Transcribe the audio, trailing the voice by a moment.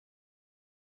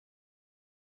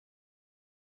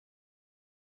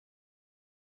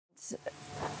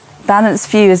Balanced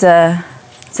View is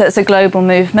it's a global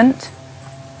movement,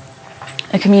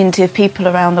 a community of people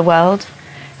around the world.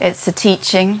 It's a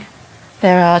teaching.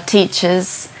 There are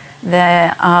teachers,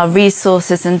 there are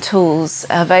resources and tools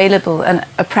available, and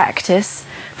a practice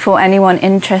for anyone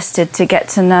interested to get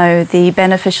to know the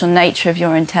beneficial nature of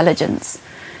your intelligence,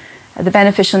 the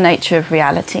beneficial nature of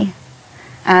reality.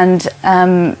 And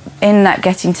in that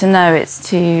getting to know, it's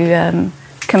to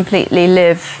completely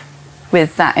live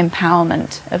with that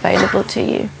empowerment available to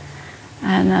you,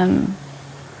 and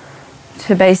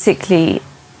to basically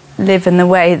live in the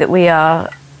way that we are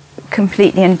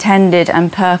completely intended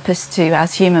and purposed to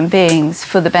as human beings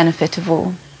for the benefit of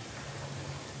all.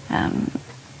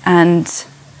 And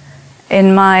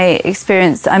in my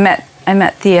experience, I met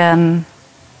the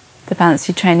Balanced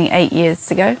View training 8 years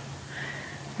ago,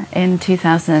 in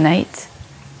 2008,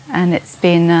 and it's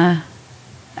been an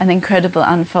incredible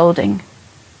unfolding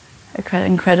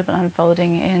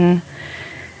in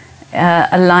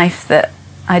a life that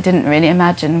I didn't really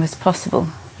imagine was possible,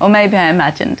 or maybe I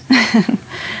imagined,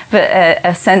 but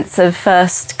a sense of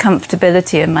first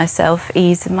comfortability in myself,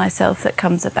 ease in myself that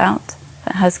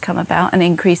has come about, and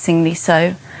increasingly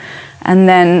so. And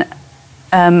then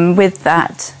with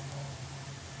that,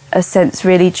 a sense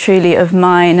really truly of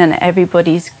mine and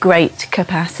everybody's great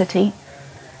capacity,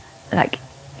 like,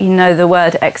 you know, the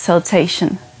word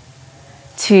exaltation,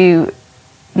 to,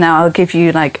 now I'll give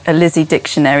you like a Lizzie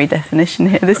dictionary definition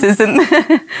here. This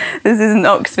isn't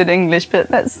Oxford English, but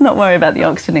let's not worry about the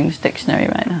Oxford English dictionary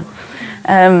right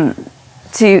now.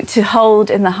 To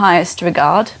hold in the highest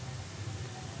regard,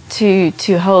 to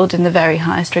hold in the very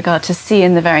highest regard, to see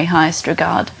in the very highest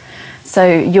regard. So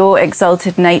your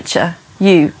exalted nature,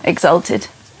 you exalted,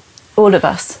 all of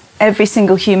us, every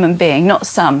single human being, not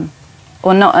some,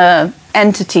 or not an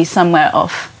entity somewhere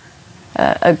off,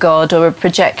 a god or a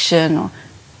projection, or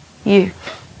you,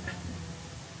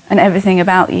 and everything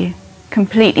about you,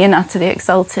 completely and utterly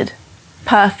exalted,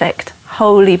 perfect,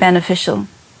 wholly beneficial.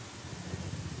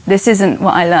 This isn't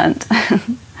what I learned.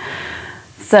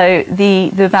 So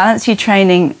the Balanced View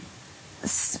training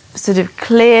sort of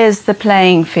clears the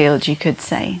playing field, you could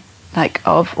say, like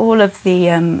of all of the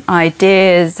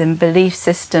ideas and belief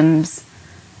systems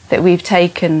that we've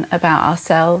taken about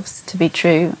ourselves to be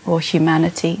true, or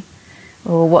humanity,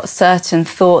 or what certain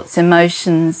thoughts,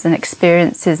 emotions and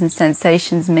experiences and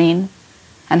sensations mean,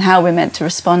 and how we're meant to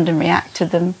respond and react to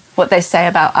them, what they say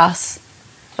about us,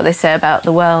 what they say about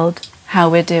the world, how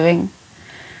we're doing.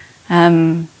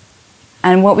 And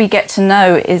what we get to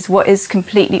know is what is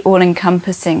completely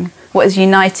all-encompassing, what is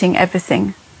uniting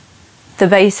everything, the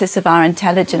basis of our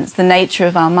intelligence, the nature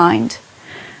of our mind.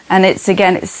 And it's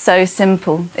so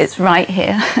simple, it's right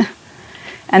here.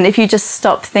 And if you just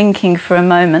stop thinking for a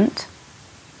moment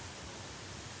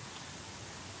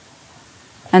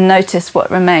and notice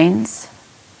what remains,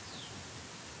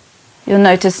 you'll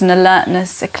notice an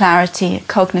alertness, a clarity, a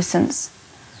cognizance,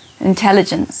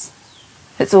 intelligence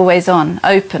that's always on,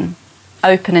 open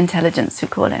intelligence, we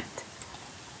call it.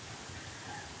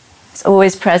 It's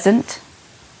always present,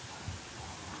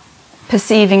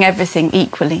 perceiving everything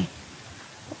equally.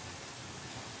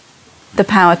 The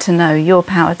power to know, your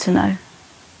power to know.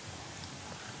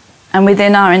 And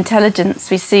within our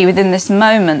intelligence, we see within this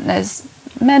moment, there's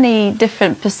many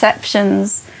different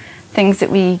perceptions, things that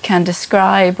we can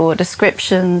describe, or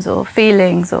descriptions, or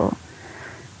feelings, or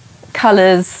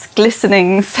colours,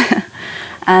 glistenings.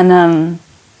 And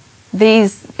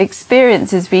these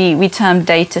experiences we term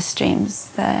data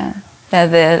streams. They're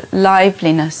the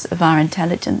liveliness of our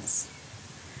intelligence.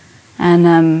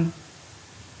 And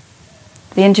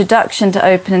the introduction to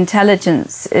open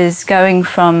intelligence is going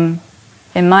from,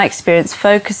 in my experience,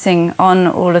 focusing on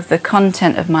all of the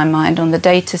content of my mind, on the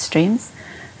data streams,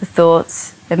 the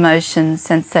thoughts, emotions,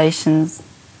 sensations.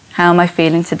 How am I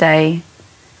feeling today?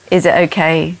 Is it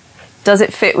okay? Does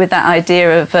it fit with that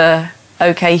idea of a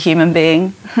okay human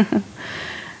being?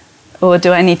 Or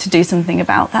do I need to do something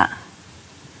about that?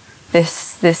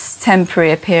 This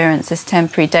temporary appearance, this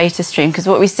temporary data stream. Because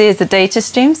what we see is the data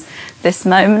streams, this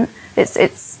moment,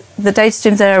 it's the data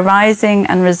streams that are arising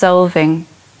and resolving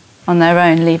on their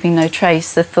own, leaving no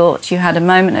trace. The thought you had a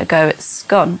moment ago, it's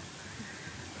gone,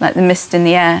 like the mist in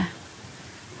the air,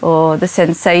 or the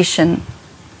sensation.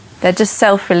 They're just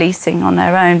self-releasing on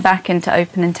their own back into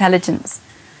open intelligence,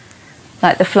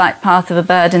 like the flight path of a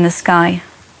bird in the sky,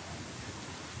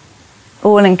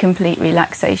 all in complete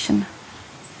relaxation.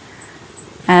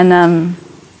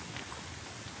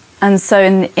 And so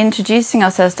in introducing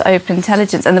ourselves to open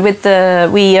intelligence, and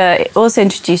we are also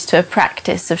introduced to a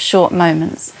practice of short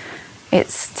moments.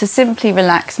 It's to simply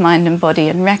relax mind and body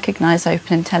and recognize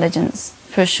open intelligence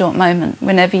for a short moment,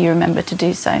 whenever you remember to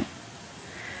do so.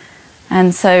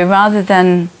 And so rather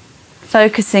than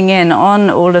focusing in on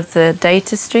all of the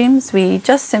data streams, we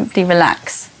just simply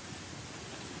relax.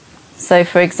 So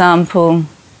for example,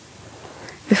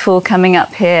 before coming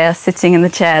up here, sitting in the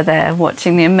chair there,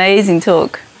 watching the amazing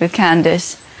talk with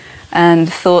Candice,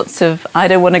 and thoughts of, I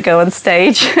don't want to go on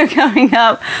stage coming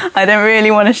up, I don't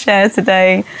really want to share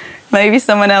today, maybe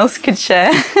someone else could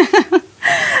share.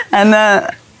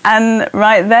 And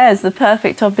right there is the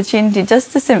perfect opportunity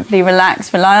just to simply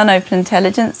relax, rely on open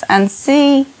intelligence, and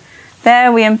see.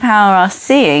 There we empower our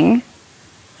seeing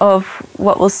of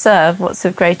what will serve, what's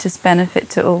of greatest benefit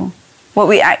to all, what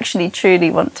we actually truly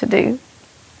want to do.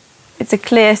 It's a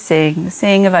clear seeing, the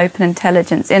seeing of open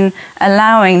intelligence in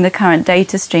allowing the current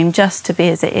data stream just to be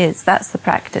as it is. That's the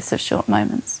practice of short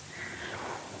moments.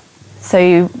 So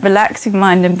you relax your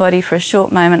mind and body for a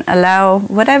short moment, allow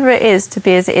whatever it is to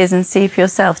be as it is, and see for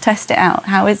yourself, test it out.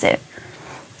 How is it?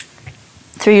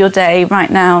 Through your day, right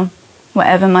now,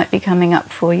 whatever might be coming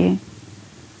up for you.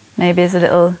 Maybe there's a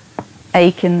little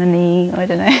ache in the knee, I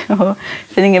don't know, or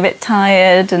feeling a bit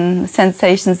tired, and the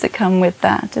sensations that come with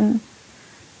that. And,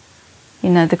 you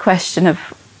know, the question of,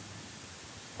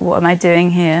 what am I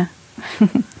doing here?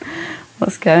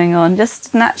 What's going on?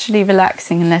 Just naturally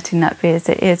relaxing and letting that be as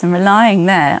it is, and relying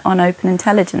there on open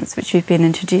intelligence, which we've been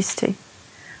introduced to.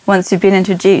 Once you've been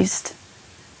introduced,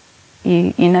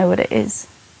 you know what it is.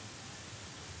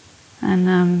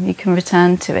 And you can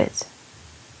return to it.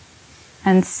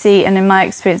 And see, and in my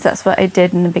experience, that's what I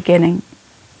did in the beginning.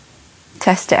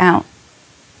 Test it out.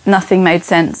 Nothing made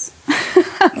sense.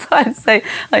 That's what I'd say.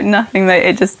 Like nothing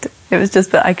made it was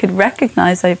just that I could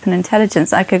recognize open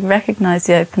intelligence. I could recognize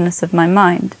the openness of my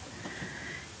mind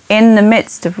in the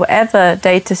midst of whatever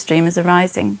data stream is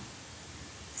arising.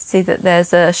 See that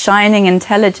there's a shining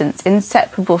intelligence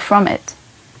inseparable from it,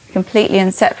 completely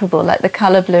inseparable, like the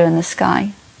color blue in the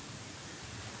sky.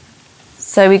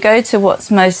 So we go to what's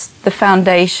most the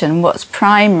foundation, what's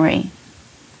primary,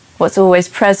 what's always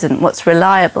present, what's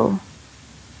reliable.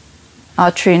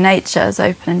 Our true nature is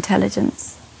open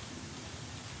intelligence.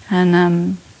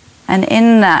 And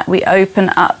in that we open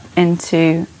up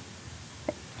into,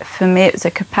 for me it was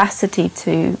a capacity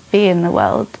to be in the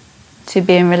world, to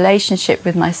be in relationship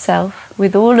with myself,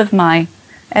 with all of my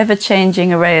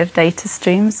ever-changing array of data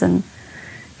streams, and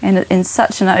in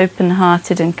such an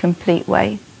open-hearted and complete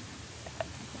way.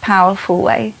 Powerful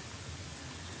way,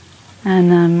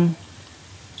 and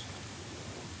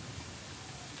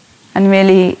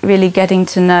really getting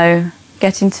to know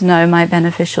my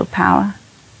beneficial power.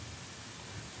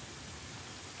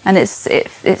 And it's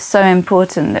so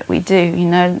important that we do, you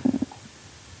know,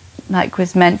 like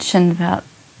was mentioned about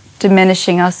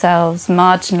diminishing ourselves,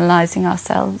 marginalizing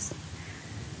ourselves.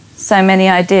 So many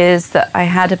ideas that I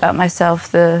had about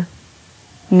myself, the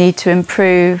need to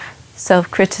improve,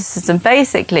 self-criticism,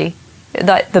 basically,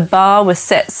 like the bar was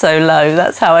set so low,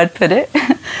 that's how I'd put it.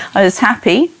 I was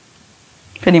happy,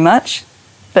 pretty much,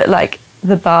 but like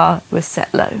the bar was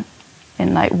set low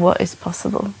in like what is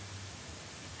possible.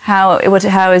 How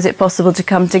is it possible to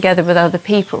come together with other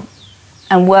people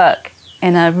and work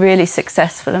in a really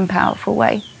successful and powerful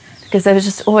way? Because there was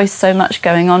just always so much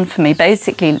going on for me,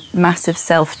 basically massive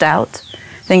self-doubt,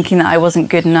 thinking that I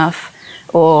wasn't good enough,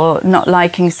 or not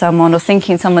liking someone, or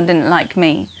thinking someone didn't like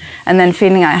me, and then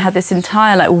feeling I had this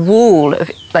entire like wall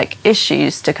of like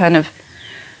issues to kind of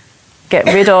get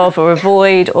rid of or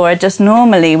avoid, or I just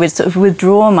normally would sort of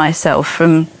withdraw myself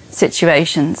from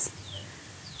situations.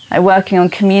 Like working on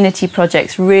community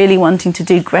projects, really wanting to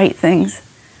do great things,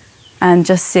 and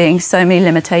just seeing so many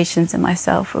limitations in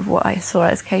myself of what I saw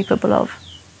I was capable of.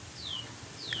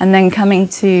 And then coming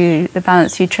to the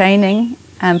Balanced View training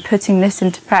and putting this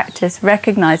into practice,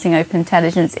 recognizing open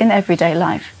intelligence in everyday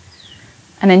life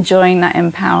and enjoying that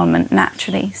empowerment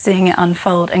naturally, seeing it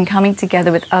unfold and coming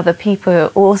together with other people who are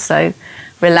also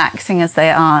relaxing as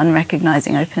they are and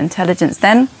recognizing open intelligence,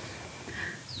 then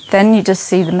you just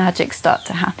see the magic start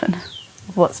to happen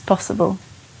of what's possible.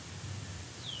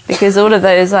 Because all of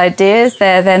those ideas,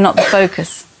 they're not the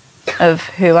focus of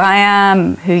who I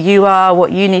am, who you are,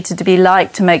 what you need to be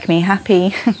like to make me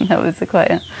happy. That was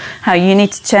quite how you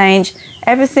need to change.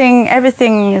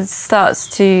 Everything starts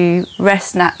to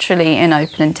rest naturally in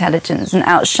open intelligence and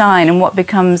outshine, and what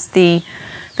becomes the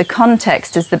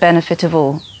context is the benefit of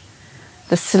all,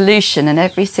 the solution in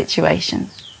every situation.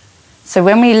 So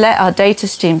when we let our data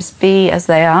streams be as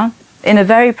they are, in a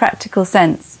very practical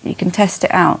sense, you can test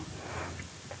it out.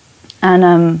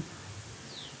 And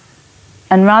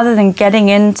rather than getting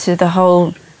into the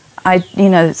whole,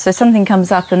 so something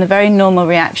comes up, and a very normal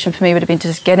reaction for me would have been to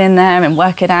just get in there and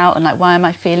work it out, and like, why am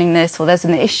I feeling this? Or there's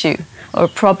an issue or a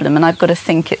problem, and I've got to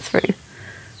think it through.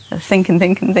 Think and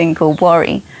think and think, or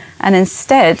worry. And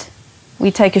instead,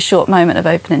 we take a short moment of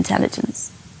open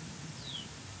intelligence.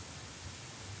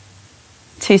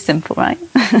 Too simple, right?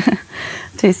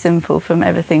 Too simple from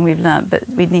everything we've learned, but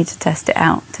we need to test it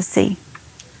out to see.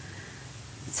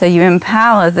 So you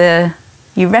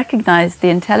you recognize the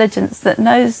intelligence that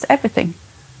knows everything.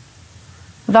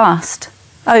 Vast,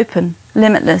 open,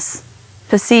 limitless,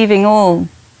 perceiving all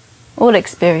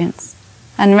experience,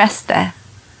 and rest there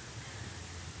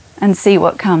and see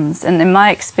what comes. And in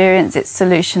my experience, it's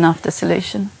solution after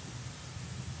solution.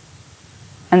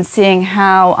 And seeing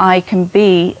how I can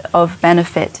be of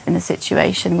benefit in a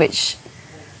situation, which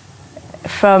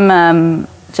from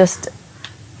just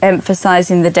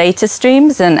emphasizing the data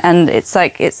streams, and it's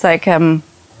like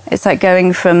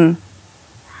going from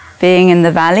being in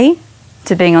the valley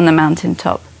to being on the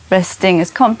mountaintop. Resting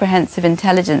as comprehensive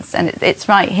intelligence, and it's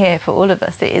right here for all of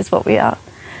us. It is what we are,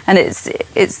 and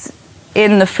it's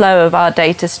in the flow of our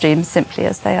data streams simply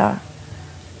as they are.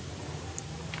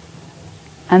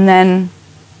 And then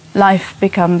life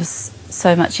becomes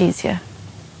so much easier.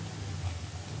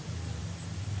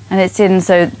 And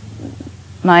so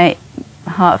my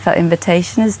heartfelt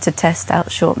invitation is to test out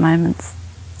short moments.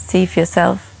 See for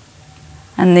yourself.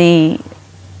 And the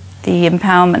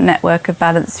empowerment network of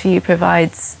Balanced View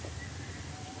provides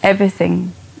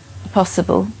everything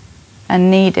possible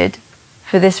and needed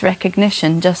for this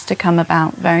recognition just to come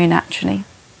about very naturally.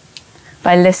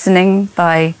 By listening,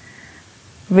 by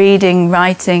reading,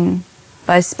 writing,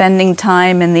 by spending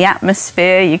time in the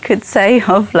atmosphere, you could say,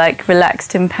 of like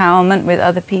relaxed empowerment with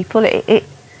other people, it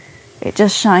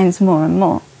just shines more and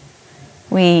more.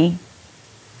 We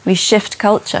shift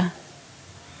culture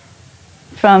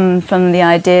from the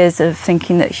ideas of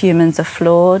thinking that humans are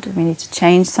flawed, we need to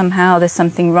change somehow, there's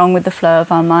something wrong with the flow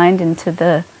of our mind, into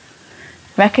the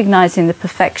recognizing the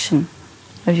perfection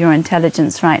of your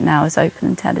intelligence right now as open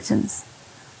intelligence.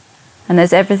 And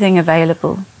there's everything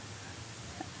available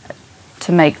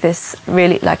to make this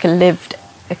really like a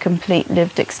complete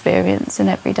lived experience in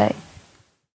every day.